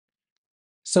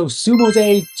So Sumo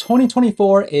Day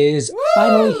 2024 is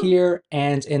finally here,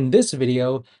 and in this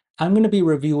video, I'm going to be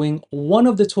reviewing one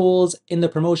of the tools in the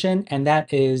promotion, and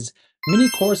that is Mini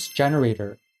Course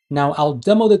Generator. Now, I'll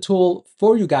demo the tool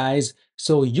for you guys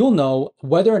so you'll know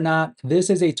whether or not this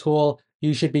is a tool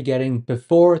you should be getting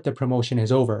before the promotion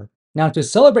is over. Now, to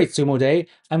celebrate Sumo Day,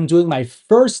 I'm doing my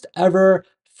first ever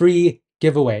free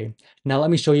giveaway. Now, let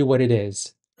me show you what it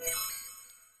is.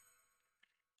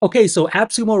 Okay, so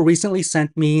AppSumo recently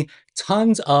sent me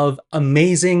tons of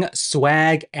amazing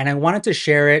swag, and I wanted to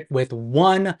share it with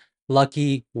one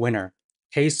lucky winner.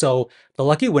 Okay, so the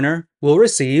lucky winner will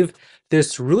receive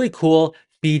this really cool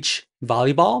beach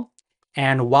volleyball.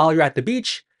 And while you're at the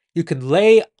beach, you could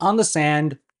lay on the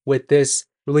sand with this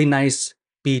really nice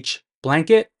beach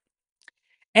blanket.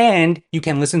 And you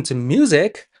can listen to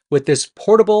music with this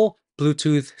portable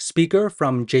Bluetooth speaker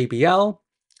from JBL.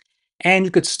 And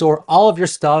you could store all of your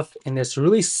stuff in this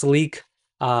really sleek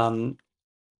fanny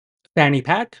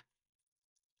pack.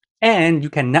 And you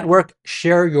can network,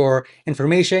 share your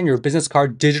information, your business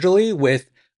card digitally with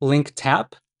Link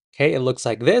Tap. Okay, it looks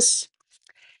like this.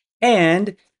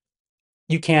 And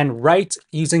you can write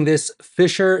using this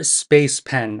Fisher Space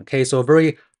Pen. Okay, so a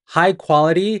very high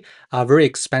quality, very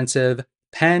expensive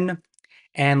pen.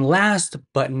 And last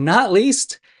but not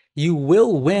least, you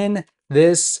will win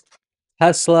this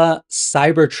Tesla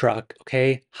Cybertruck,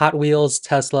 okay? Hot Wheels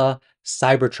Tesla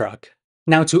Cybertruck.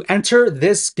 Now to enter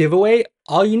this giveaway,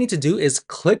 all you need to do is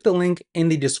click the link in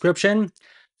the description,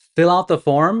 fill out the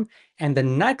form, and the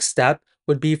next step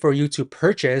would be for you to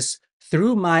purchase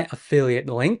through my affiliate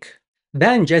link.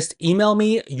 Then just email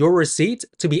me your receipt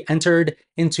to be entered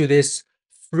into this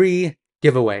free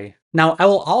giveaway. Now, I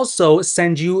will also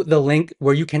send you the link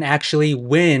where you can actually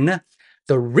win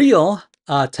the real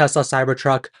Tesla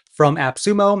Cybertruck from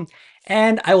AppSumo.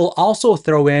 And I will also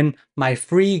throw in my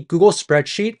free Google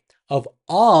spreadsheet of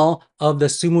all of the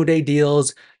Sumo Day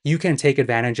deals you can take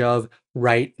advantage of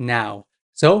right now.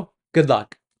 So good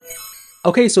luck.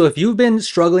 Okay, so if you've been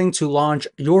struggling to launch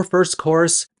your first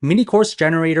course, Mini Course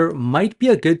Generator might be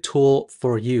a good tool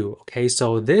for you. Okay,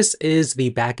 so this is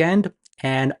the backend,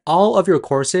 and all of your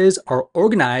courses are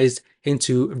organized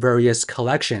into various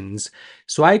collections.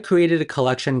 So I created a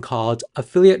collection called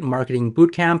Affiliate Marketing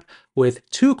Bootcamp with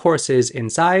 2 courses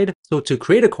inside. So to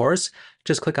create a course,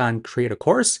 just click on Create a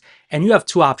Course, and you have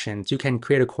 2 options. You can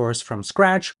create a course from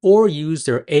scratch or use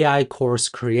their AI Course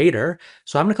Creator.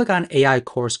 So I'm gonna click on AI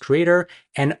Course Creator,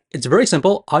 and it's very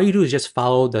simple. All you do is just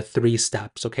follow the 3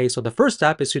 steps, okay? So the first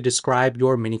step is to describe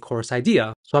your mini course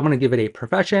idea. So I'm gonna give it a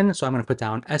profession. So I'm gonna put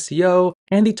down SEO,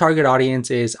 and the target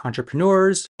audience is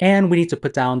entrepreneurs, and we need to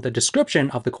put down the description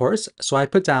of the course. So I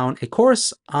put down a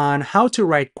course on how to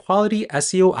write quality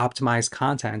SEO optimized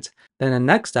content. Then the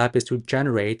next step is to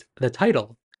generate the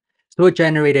title. So it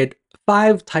generated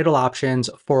 5 title options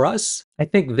for us. I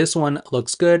think this one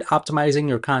looks good. Optimizing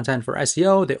your content for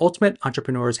SEO, the ultimate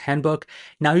entrepreneur's handbook.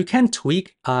 Now you can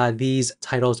tweak these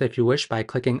titles if you wish by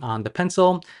clicking on the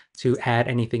pencil to add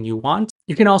anything you want.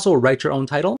 You can also write your own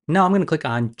title. Now I'm going to click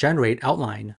on generate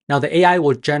outline. Now the AI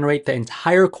will generate the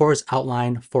entire course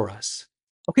outline for us.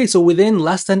 Okay, so within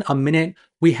less than a minute,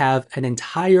 we have an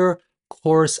entire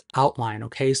course outline.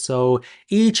 Okay, so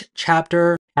each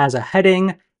chapter has a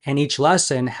heading and each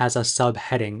lesson has a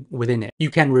subheading within it.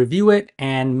 You can review it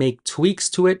and make tweaks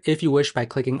to it if you wish by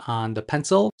clicking on the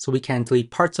pencil. So we can delete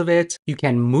parts of it. You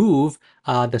can move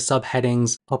the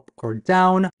subheadings up or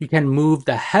down. You can move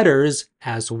the headers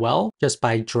as well just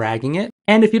by dragging it.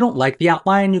 And if you don't like the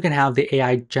outline, you can have the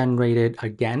AI generated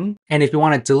again. And if you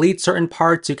want to delete certain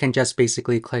parts, you can just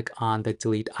basically click on the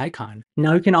delete icon.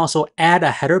 Now you can also add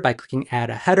a header by clicking add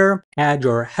a header, add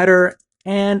your header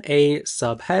and a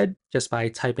subhead just by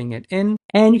typing it in.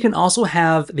 And you can also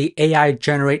have the AI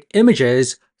generate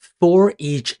images for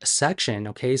each section.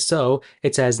 Okay, so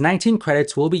it says 19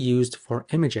 credits will be used for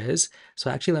images. So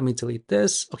actually, let me delete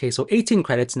this. Okay, so 18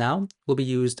 credits now will be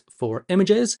used for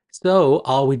images. So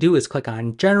all we do is click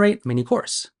on generate mini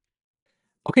course.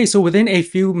 Okay, so within a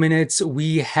few minutes,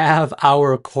 we have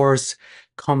our course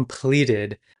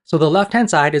completed. So the left-hand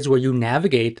side is where you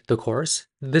navigate the course.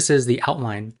 This is the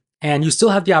outline. And you still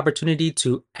have the opportunity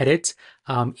to edit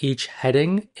each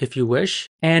heading if you wish.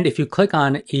 And if you click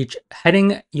on each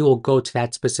heading, you will go to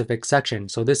that specific section.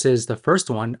 So this is the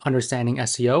first one, Understanding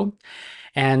SEO.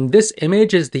 And this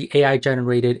image is the AI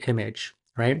generated image,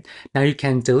 right? Now you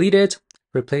can delete it,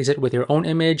 replace it with your own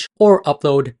image, or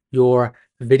upload your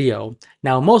video.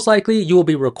 Now, most likely you will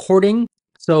be recording,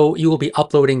 so you will be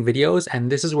uploading videos,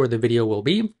 and this is where the video will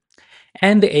be.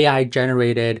 And the AI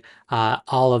generated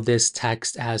all of this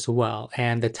text as well.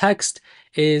 And the text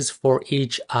is for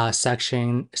each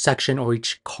section or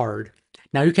each card.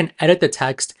 Now you can edit the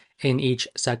text in each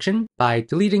section by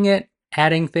deleting it,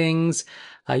 adding things.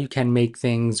 You can make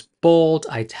things bold,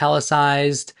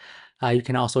 italicized. You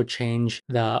can also change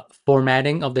the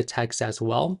formatting of the text as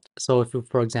well. So if,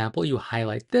 for example, you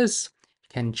highlight this, you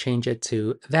can change it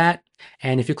to that.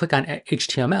 And if you click on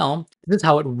HTML, this is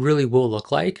how it really will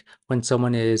look like when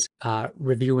someone is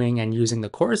reviewing and using the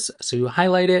course. So you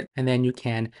highlight it, and then you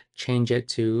can change it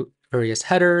to various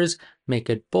headers, make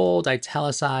it bold,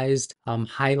 italicized,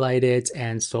 highlight it,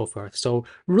 and so forth. So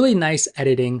really nice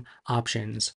editing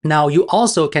options. Now you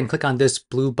also can click on this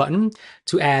blue button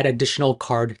to add additional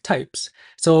card types.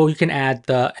 So you can add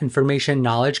the information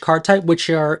knowledge card type, which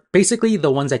are basically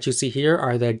the ones that you see here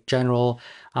are the general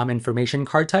information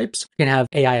card types. You can have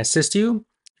AI assist you.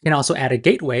 You can also add a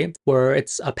gateway where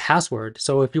it's a password.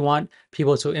 So if you want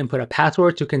people to input a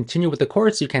password to continue with the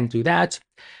course, you can do that.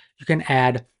 You can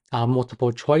add a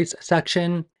multiple choice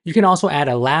section. You can also add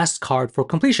a last card for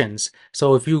completions.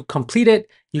 So if you complete it,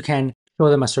 you can show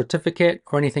them a certificate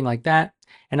or anything like that,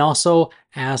 and also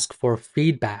ask for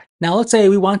feedback. Now, let's say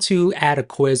we want to add a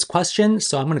quiz question.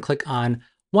 So I'm going to click on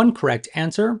one correct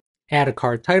answer, add a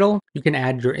card title. You can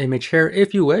add your image here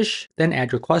if you wish, then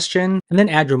add your question, and then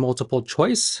add your multiple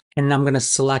choice. And I'm going to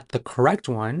select the correct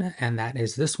one, and that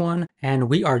is this one. And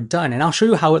we are done. And I'll show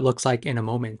you how it looks like in a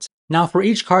moment. Now, for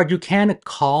each card, you can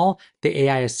call the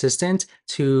AI assistant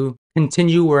to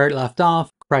continue where it left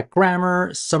off, correct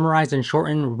grammar, summarize and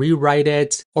shorten, rewrite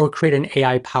it, or create an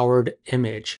AI-powered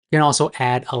image. You can also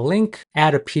add a link,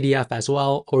 add a PDF as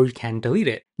well, or you can delete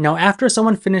it. Now, after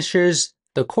someone finishes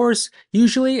the course,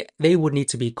 usually they would need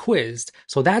to be quizzed.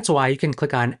 So that's why you can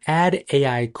click on Add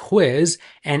AI Quiz,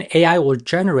 and AI will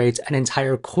generate an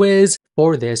entire quiz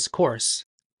for this course.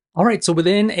 All right, so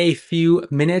within a few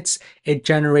minutes, it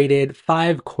generated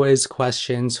 5 quiz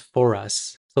questions for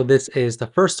us. So this is the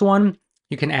first one.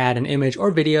 You can add an image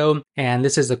or video, and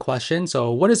this is the question. So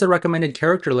what is the recommended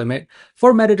character limit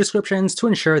for meta descriptions to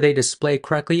ensure they display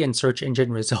correctly in search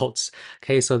engine results?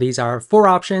 Okay, so these are 4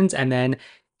 options, and then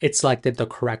it selected the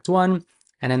correct one.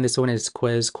 And then this one is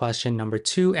quiz question number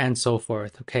 2, and so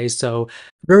forth. Okay, so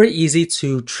very easy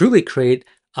to truly create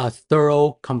a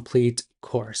thorough, complete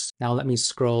course. Now let me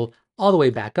scroll all the way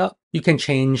back up. You can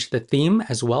change the theme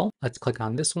as well. Let's click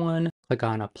on this one, click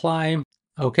on apply.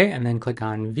 Okay, and then click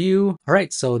on view. All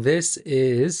right, so this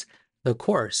is the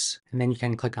course. And then you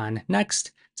can click on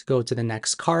next to go to the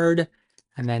next card,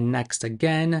 and then next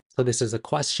again. So this is a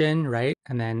question, right?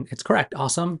 And then it's correct,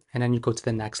 awesome. And then you go to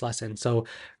the next lesson. So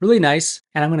really nice.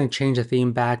 And I'm going to change the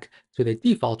theme back to the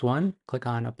default one. Click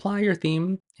on apply your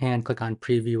theme and click on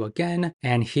preview again.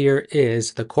 And here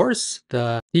is the course,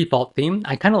 the default theme.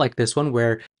 I kind of like this one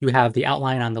where you have the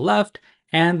outline on the left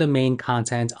and the main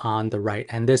content on the right.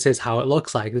 And this is how it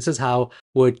looks like. This is how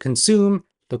would consume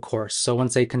the course. So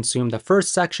once they consume the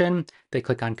first section, they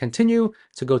click on continue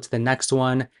to go to the next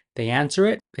one. They answer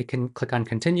it, they can click on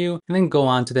continue, and then go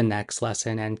on to the next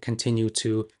lesson and continue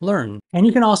to learn. And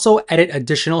you can also edit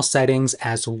additional settings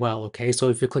as well, okay? So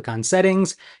if you click on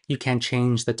settings, you can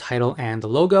change the title and the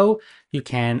logo. You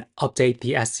can update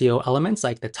the SEO elements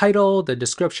like the title, the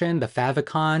description, the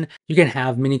favicon. You can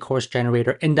have Mini Course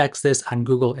Generator index this on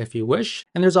Google if you wish.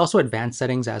 And there's also advanced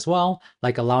settings as well,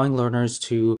 like allowing learners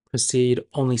to proceed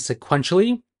only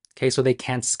sequentially, okay? So they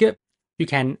can't skip. You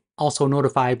can also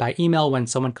notify by email when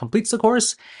someone completes the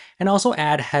course, and also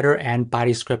add header and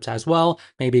body scripts as well,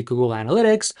 maybe Google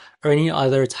Analytics or any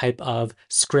other type of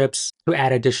scripts to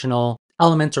add additional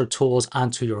elements or tools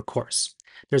onto your course.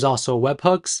 There's also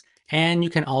webhooks, and you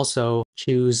can also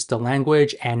choose the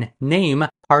language and name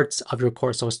parts of your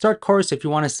course. So start course, if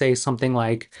you want to say something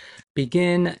like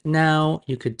begin now,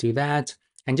 you could do that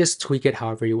and just tweak it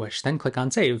however you wish. Then click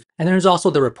on save. And there's also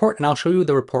the report, and I'll show you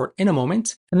the report in a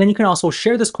moment. And then you can also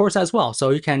share this course as well. So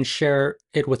you can share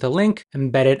it with a link,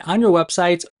 embed it on your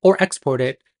website, or export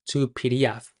it to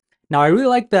PDF. Now, I really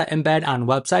like the embed on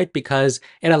website because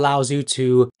it allows you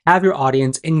to have your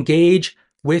audience engage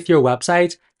with your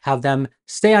website, have them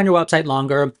stay on your website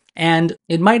longer, and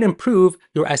it might improve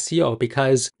your SEO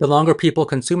because the longer people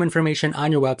consume information on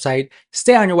your website,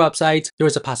 stay on your website,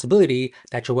 there's a possibility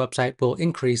that your website will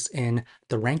increase in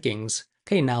the rankings.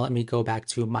 Okay, now let me go back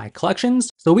to my collections.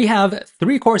 So we have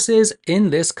 3 courses in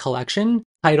this collection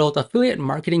titled Affiliate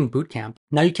Marketing Bootcamp.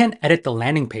 Now you can edit the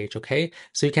landing page, okay?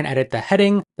 So you can edit the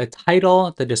heading, the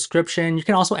title, the description. You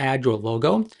can also add your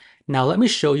logo. Now let me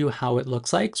show you how it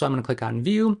looks like. So I'm gonna click on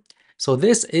view. So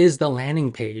this is the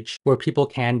landing page where people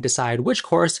can decide which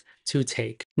course to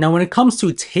take. Now, when it comes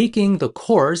to taking the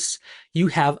course, you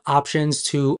have options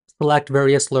to select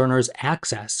various learners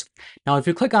access. Now, if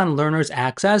you click on learners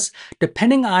access,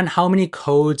 depending on how many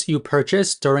codes you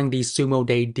purchase during the Sumo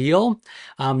Day deal,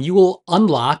 you will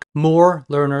unlock more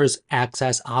learners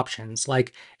access options,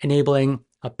 like enabling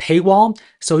a paywall.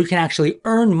 So you can actually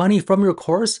earn money from your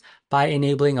course by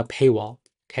enabling a paywall.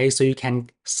 Okay, so you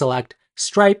can select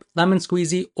Stripe, Lemon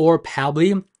Squeezy, or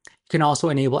Pabbly. You can also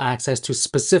enable access to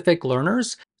specific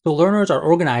learners. So learners are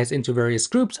organized into various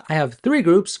groups. I have 3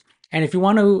 groups. And if you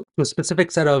want to a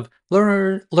specific set of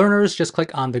learners, just click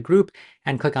on the group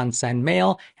and click on send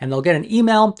mail, and they'll get an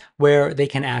email where they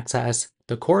can access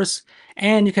the course.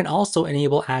 And you can also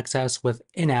enable access with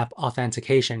in-app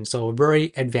authentication, so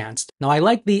very advanced. Now, I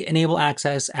like the enable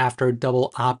access after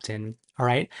double opt-in. All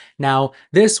right. Now,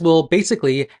 this will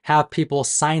basically have people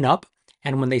sign up,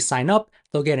 and when they sign up,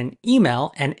 they'll get an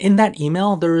email, and in that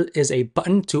email, there is a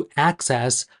button to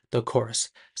access the course.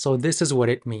 So this is what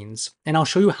it means. And I'll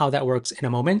show you how that works in a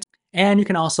moment. And you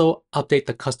can also update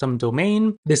the custom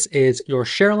domain. This is your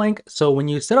share link. So when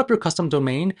you set up your custom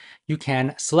domain, you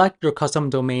can select your custom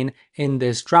domain in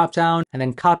this dropdown and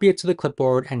then copy it to the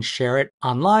clipboard and share it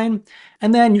online.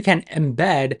 And then you can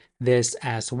embed this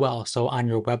as well, so on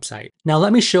your website. Now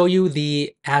let me show you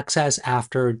the access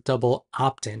after double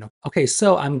opt-in. Okay,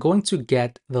 so I'm going to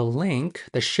get the link,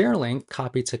 the share link,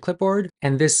 copied to clipboard,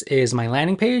 and this is my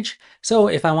landing page. So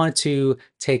if I wanted to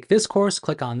take this course,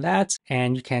 click on that,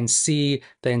 and you can see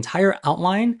the entire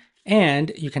outline,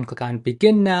 and you can click on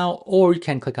begin now, or you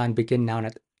can click on begin now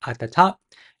at the top.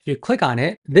 If you click on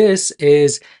it, this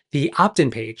is the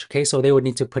opt-in page. Okay, so they would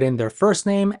need to put in their first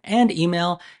name and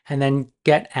email and then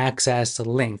get access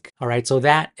link. All right, so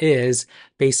that is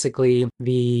basically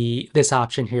this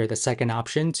option here, the second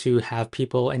option to have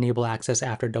people enable access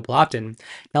after double opt-in.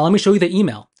 Now let me show you the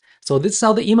email. So this is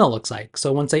how the email looks like.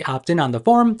 So once they opt in on the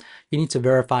form, you need to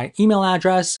verify email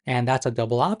address, and that's a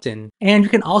double opt-in. And you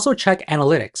can also check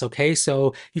analytics, okay?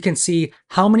 So you can see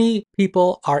how many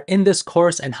people are in this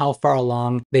course and how far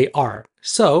along they are.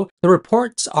 So the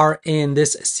reports are in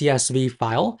this CSV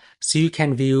file, so you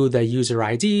can view the user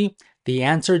ID, the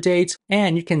answer date,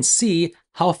 and you can see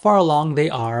how far along they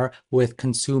are with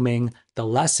consuming the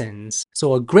lessons.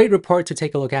 So a great report to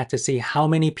take a look at to see how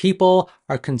many people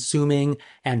are consuming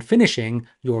and finishing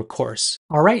your course.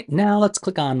 All right, now let's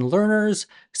click on learners.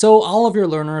 So all of your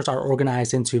learners are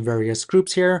organized into various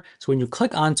groups here. So when you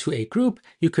click onto a group,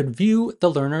 you could view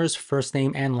the learner's first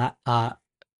name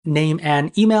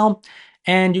and email.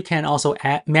 And you can also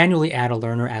manually add a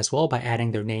learner as well by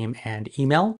adding their name and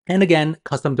email. And again,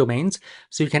 custom domains.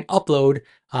 So you can upload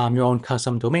your own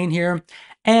custom domain here.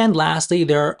 And lastly,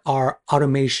 there are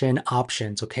automation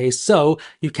options. Okay, so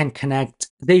you can connect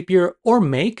Zapier or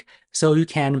Make. So you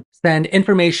can send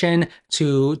information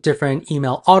to different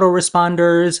email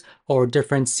autoresponders or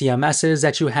different CMSs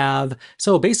that you have.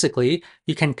 So basically,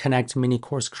 you can connect Mini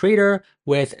Course Creator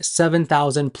with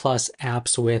 7,000 plus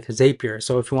apps with Zapier.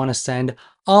 So if you want to send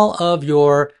all of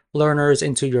your learners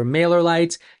into your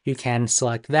MailerLite, you can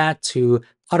select that to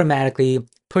automatically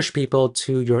push people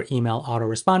to your email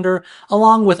autoresponder,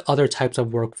 along with other types of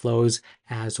workflows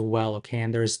as well. Okay,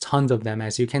 and there's tons of them,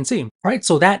 as you can see. All right,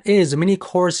 so that is Mini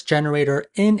Course Generator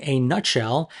in a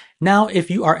nutshell. Now, if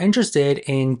you are interested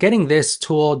in getting this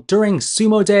tool during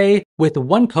Sumo Day with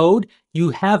one code, you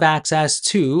have access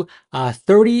to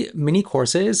 30 mini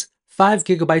courses, 5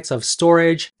 gigabytes of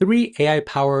storage, 3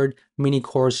 AI-powered mini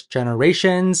course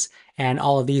generations, and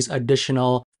all of these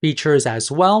additional features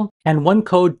as well. And one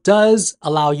code does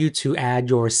allow you to add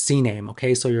your CNAME,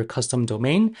 okay, so your custom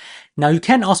domain. Now you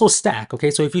can also stack, okay,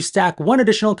 so if you stack one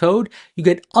additional code, you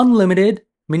get unlimited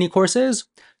mini courses,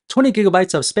 20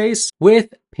 gigabytes of space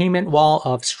with payment wall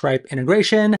of Stripe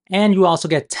integration, and you also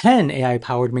get 10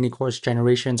 AI-powered mini course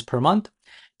generations per month.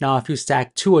 Now, if you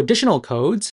stack 2 additional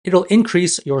codes, it'll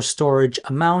increase your storage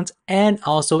amount and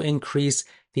also increase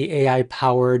the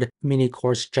AI-powered mini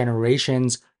course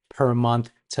generations per month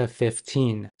to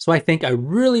 15. So I think a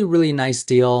really, really nice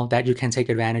deal that you can take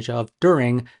advantage of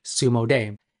during Sumo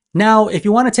Day. Now, if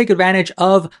you want to take advantage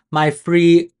of my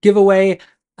free giveaway,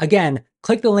 again,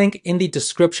 click the link in the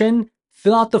description,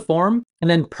 fill out the form, and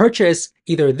then purchase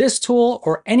either this tool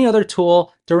or any other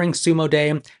tool during Sumo Day,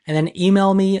 and then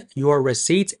email me your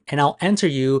receipt, and I'll enter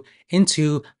you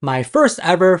into my first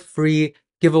ever free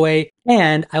giveaway.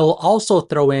 And I will also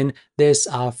throw in this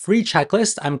free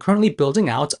checklist I'm currently building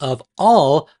out of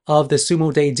all of the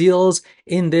Sumo Day deals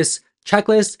in this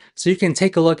checklist, so you can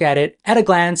take a look at it at a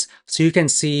glance, so you can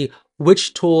see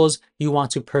which tools you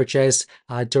want to purchase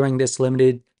during this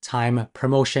limited time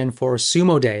promotion for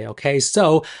Sumo Day. Okay,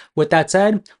 so with that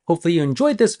said, hopefully you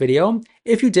enjoyed this video.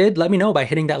 If you did, let me know by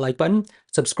hitting that like button,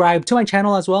 subscribe to my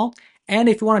channel as well. And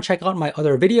if you want to check out my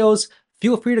other videos,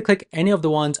 feel free to click any of the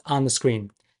ones on the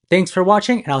screen. Thanks for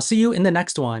watching, and I'll see you in the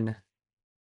next one.